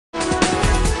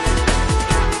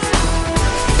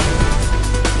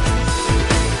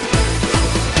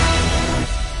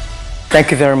Thank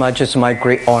you very much. It's my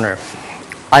great honor.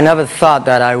 I never thought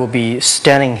that I would be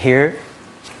standing here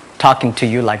talking to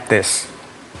you like this.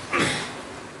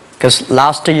 Because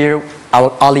last year,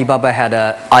 our Alibaba had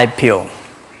an IPO.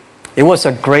 It was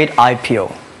a great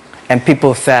IPO. And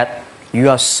people said, you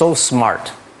are so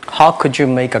smart. How could you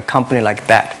make a company like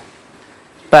that?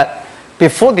 But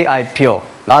before the IPO,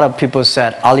 a lot of people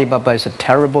said Alibaba is a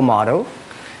terrible model.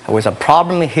 There was a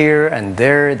problem here and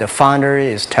there. The founder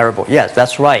is terrible. Yes,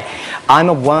 that's right. I'm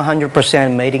a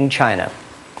 100% made in China.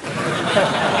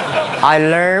 I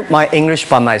learned my English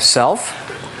by myself.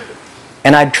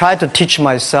 And I tried to teach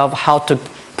myself how to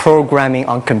programming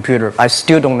on computer. I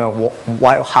still don't know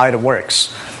how it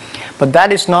works. But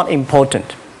that is not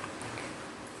important.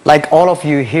 Like all of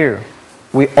you here,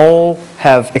 we all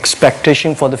have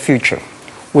expectation for the future.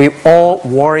 We all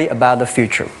worry about the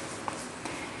future.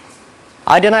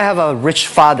 I did not have a rich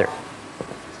father.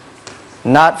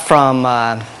 Not from,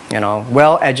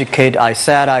 well-educated. I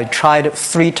said I tried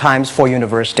 3 times for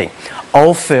university.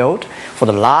 All failed. For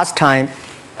the last time,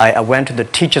 I went to the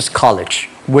teacher's college,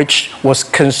 which was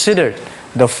considered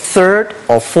the 3rd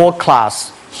or 4th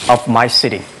class of my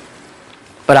city.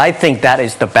 But I think that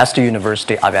is the best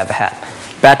university I've ever had.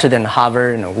 Better than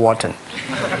Harvard and Wharton.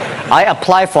 I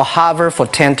applied for Harvard for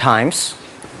 10 times.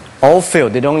 All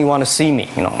failed. They don't even want to see me.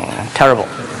 Terrible.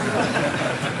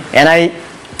 And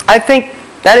I think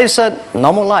that is a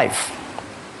normal life.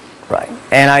 Right?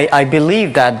 And I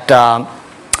believe that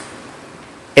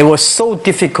it was so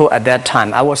difficult at that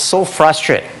time. I was so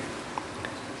frustrated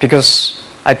because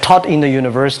I taught in the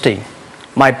university.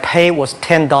 My pay was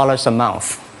 $10 a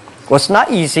month. It was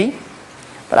not easy,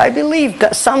 but I believe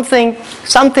that something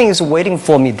is waiting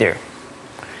for me there.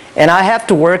 And I have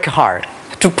to work hard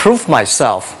to prove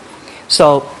myself.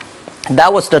 So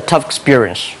that was the tough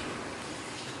experience.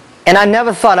 And I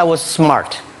never thought I was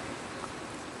smart.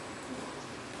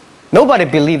 Nobody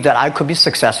believed that I could be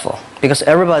successful because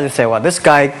everybody say, well, this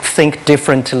guy think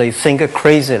differently, think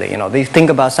crazily. They think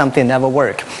about something never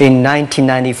work. In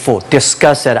 1994,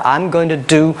 discussed that I'm going to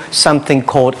do something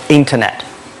called internet.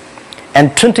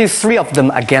 And 23 of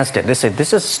them against it. They said,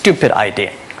 this is a stupid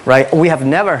idea, right? We have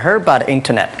never heard about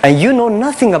internet. And you know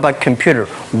nothing about computer.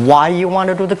 Why you want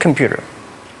to do the computer?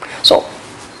 So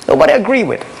nobody agreed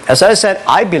with it. As I said,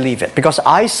 I believe it because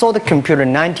I saw the computer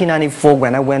in 1994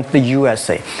 when I went to the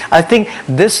USA. I think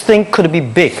this thing could be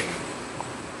big.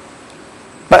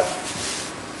 But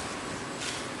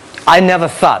I never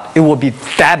thought it would be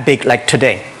that big like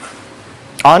today.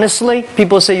 Honestly,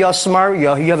 people say you're smart, you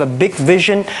have a big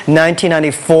vision.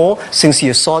 1994, since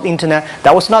you saw the internet,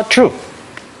 that was not true.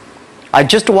 I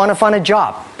just want to find a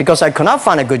job because I could not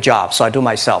find a good job, so I do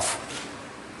myself.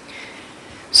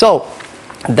 So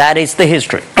that is the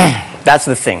history. That's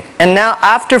the thing. And now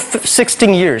after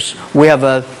 16 years, we have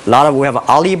an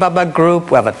Alibaba group,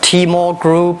 we have a Tmall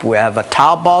group, we have a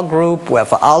Taobao group, we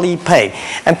have an Alipay.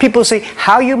 And people say,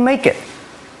 how you make it?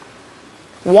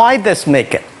 Why this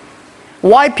make it?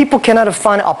 Why people cannot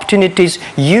find opportunities,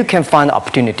 you can find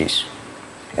opportunities.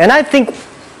 And I think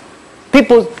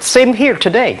people, same here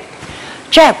today.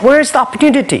 Jeff, where is the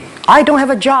opportunity? I don't have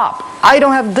a job. I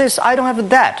don't have this, I don't have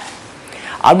that.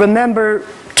 I remember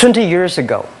 20 years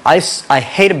ago, I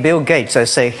hated Bill Gates. I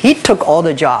say, he took all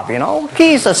the job,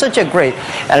 He's such a great.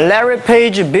 And Larry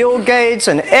Page, Bill Gates,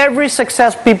 and every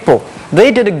success people,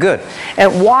 they did it good.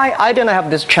 And why I didn't have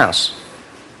this chance?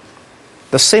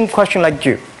 The same question like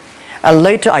you. And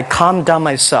later I calmed down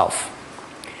myself.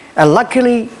 And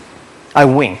luckily, I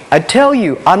win. I tell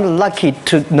you, I'm lucky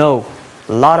to know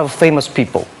a lot of famous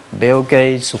people. Bill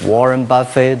Gates, Warren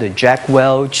Buffett, Jack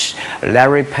Welch,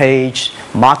 Larry Page,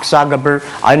 Mark Zuckerberg.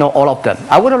 I know all of them.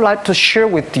 I would like to share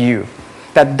with you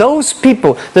that those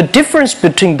people, the difference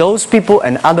between those people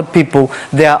and other people,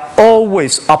 they are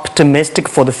always optimistic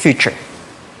for the future.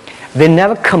 They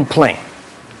never complain.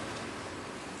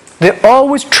 They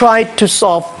always try to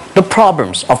solve the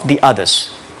problems of the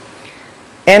others.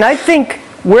 And I think,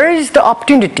 where is the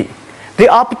opportunity? The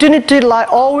opportunity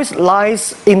always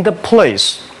lies in the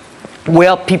place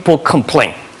where people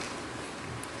complain.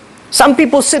 Some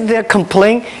people sit there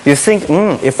complain. You think,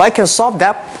 if I can solve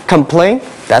that complaint,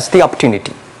 that's the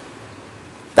opportunity.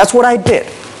 That's what I did.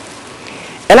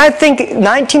 And I think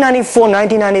 1994,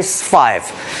 1995,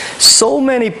 so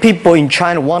many people in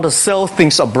China want to sell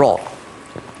things abroad.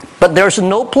 But there's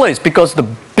no place because the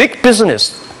big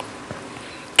business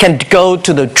can go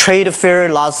to the trade fair,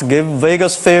 Las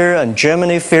Vegas fair, and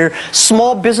Germany fair.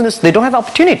 Small business, they don't have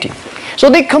opportunity. So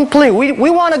they complain, we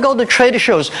want to go to trade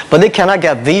shows, but they cannot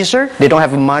get visa, they don't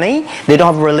have money, they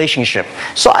don't have a relationship.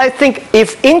 So I think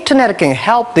if internet can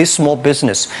help this small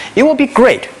business, it will be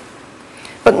great.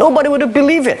 But nobody would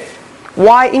believe it.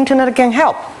 Why internet can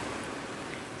help?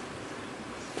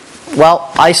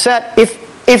 Well, I said,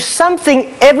 if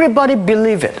something, everybody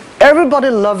believe it, everybody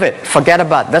love it, forget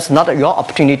about it. That's not your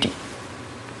opportunity.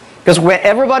 Because when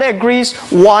everybody agrees,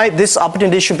 why this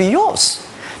opportunity should be yours?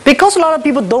 Because a lot of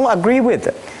people don't agree with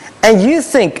it. And you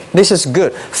think this is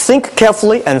good. Think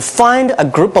carefully and find a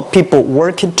group of people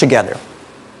working together.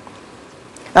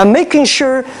 And making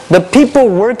sure the people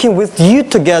working with you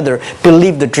together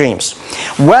believe the dreams.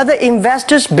 Whether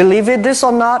investors believe it this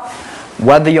or not,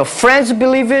 whether your friends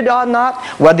believe it or not,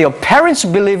 whether your parents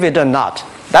believe it or not,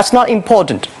 that's not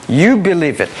important. You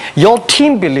believe it. Your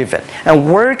team believe it.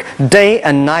 And work day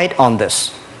and night on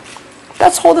this.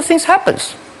 That's how the things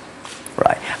happens.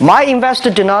 Right. My investor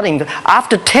did not invest.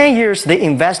 After 10 years, they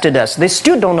invested us. They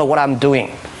still don't know what I'm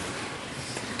doing.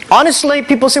 Honestly,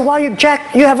 people say, "Wow,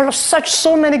 Jack, you have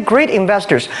so many great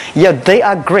investors." Yeah, they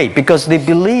are great because they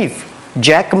believe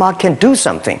Jack Ma can do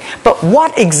something. But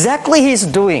what exactly he's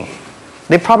doing,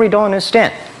 they probably don't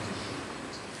understand.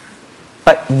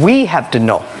 But we have to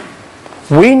know.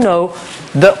 We know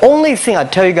the only thing I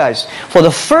tell you guys, for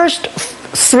the first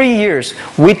 3 years,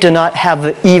 we do not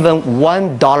have even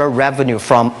 $1 revenue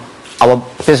from our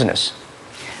business.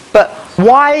 But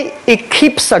why it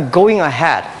keeps us going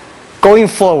ahead, going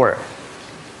forward?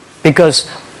 Because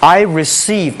I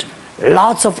received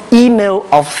lots of email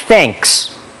of thanks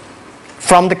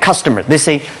from the customer. They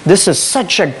say, "This is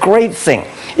such a great thing.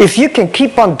 If you can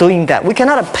keep on doing that, we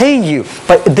cannot pay you,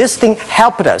 but this thing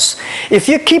helped us. If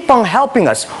you keep on helping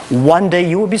us, one day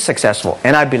you will be successful."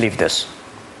 And I believe this.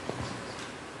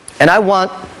 And I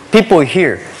want people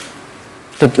here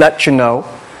to let you know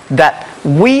that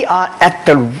we are at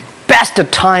the best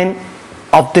time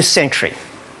of this century.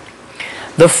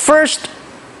 The first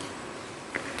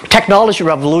technology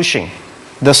revolution,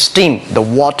 the steam, the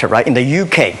water, right, in the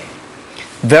UK,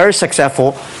 very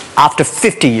successful after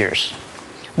 50 years.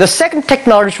 The second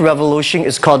technology revolution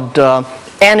is called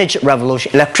energy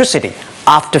revolution, electricity.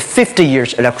 After 50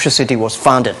 years, electricity was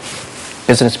founded,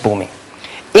 business booming.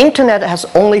 Internet has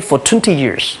only for 20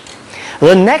 years.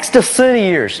 The next 30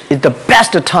 years is the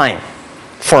best time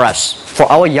for us,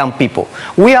 for our young people.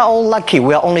 We are all lucky.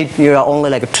 We are only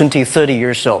like 20, 30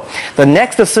 years old. The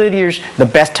next 30 years, the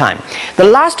best time. The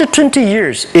last 20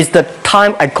 years is the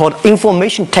time I call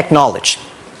information technology.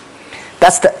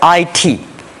 That's the IT.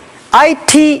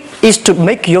 IT is to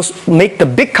make the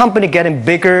big company getting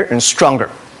bigger and stronger.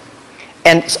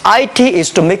 And IT is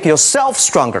to make yourself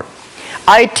stronger.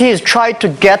 IT is trying to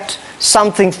get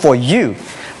something for you.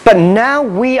 But now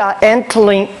we are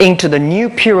entering into the new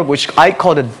period which I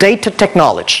call the data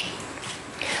technology.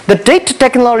 The data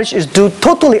technology is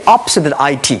totally opposite of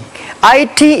IT.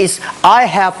 IT is I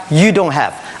have, you don't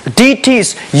have. DT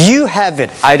is you have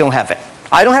it, I don't have it.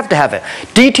 I don't have to have it.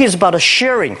 DT is about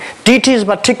sharing. DT is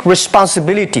about taking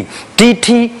responsibility.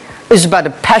 DT is about the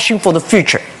passion for the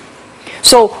future.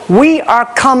 So we are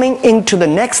coming into the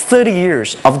next 30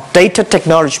 years of data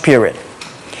technology period,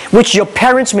 which your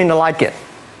parents may not like it,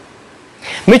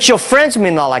 which your friends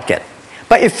may not like it.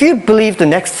 But if you believe the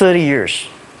next 30 years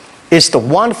is the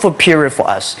wonderful period for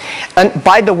us. And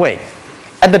by the way,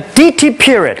 at the DT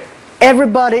period,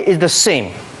 everybody is the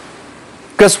same.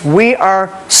 Because we are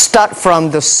start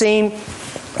from the same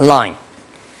line.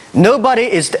 Nobody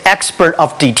is the expert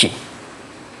of DT.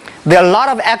 There are a lot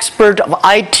of experts of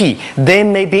IT. They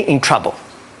may be in trouble.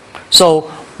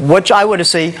 So what I would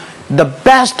say, the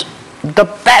best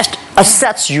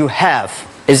assets you have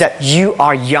is that you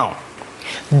are young.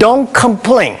 Don't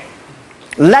complain.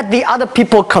 Let the other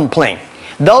people complain.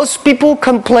 Those people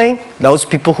complain, those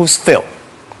people who fail.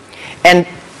 And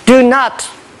do not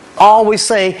always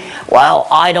say, "Well,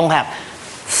 I don't have."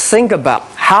 Think about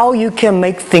how you can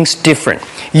make things different.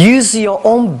 Use your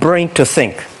own brain to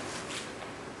think.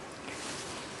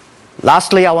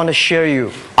 Lastly, I want to share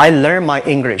you, I learned my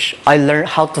English. I learned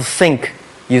how to think,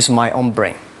 use my own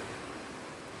brain.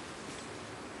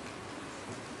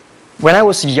 When I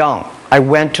was young, I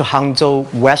went to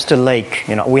Hangzhou West Lake.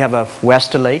 You know, we have a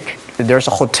West Lake. There's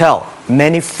a hotel.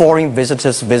 Many foreign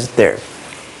visitors visit there.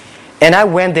 And I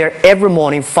went there every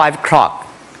morning, 5 o'clock,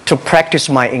 to practice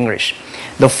my English.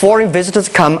 The foreign visitors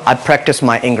come, I practice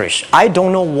my English. I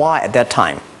don't know why at that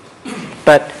time.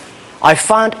 But I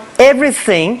found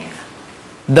everything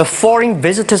the foreign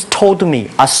visitors told me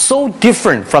are so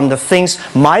different from the things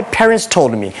my parents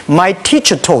told me, my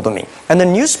teacher told me, and the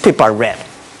newspaper I read.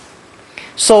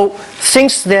 So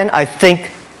since then, I think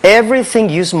everything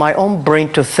use my own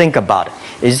brain to think about it.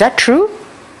 Is that true?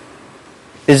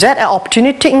 Is that an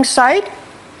opportunity inside?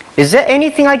 Is there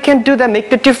anything I can do that make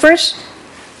the difference?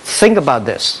 Think about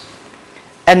this.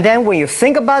 And then when you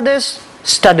think about this,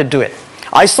 start to do it.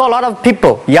 I saw a lot of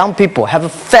people, young people,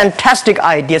 have fantastic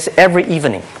ideas every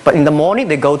evening. But in the morning,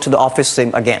 they go to the office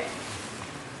same again.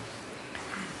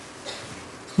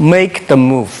 Make the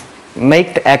move.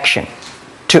 Make the action.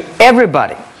 To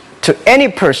everybody, to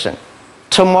any person,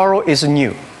 tomorrow is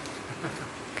new.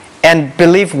 And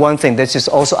believe one thing, this is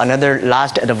also another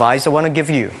last advice I want to give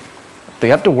you. You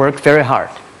have to work very hard.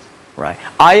 Right?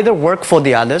 Either work for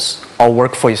the others or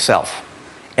work for yourself.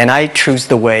 And I choose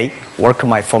the way, work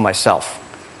for myself.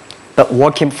 But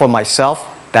working for myself,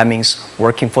 that means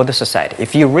working for the society.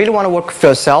 If you really want to work for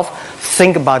yourself,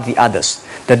 think about the others.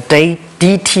 The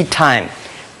DT time,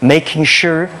 making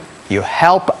sure you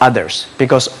help others.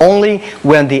 Because only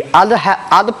when the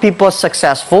other people are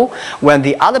successful, when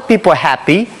the other people are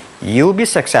happy, you will be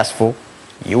successful,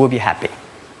 you will be happy.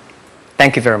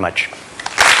 Thank you very much.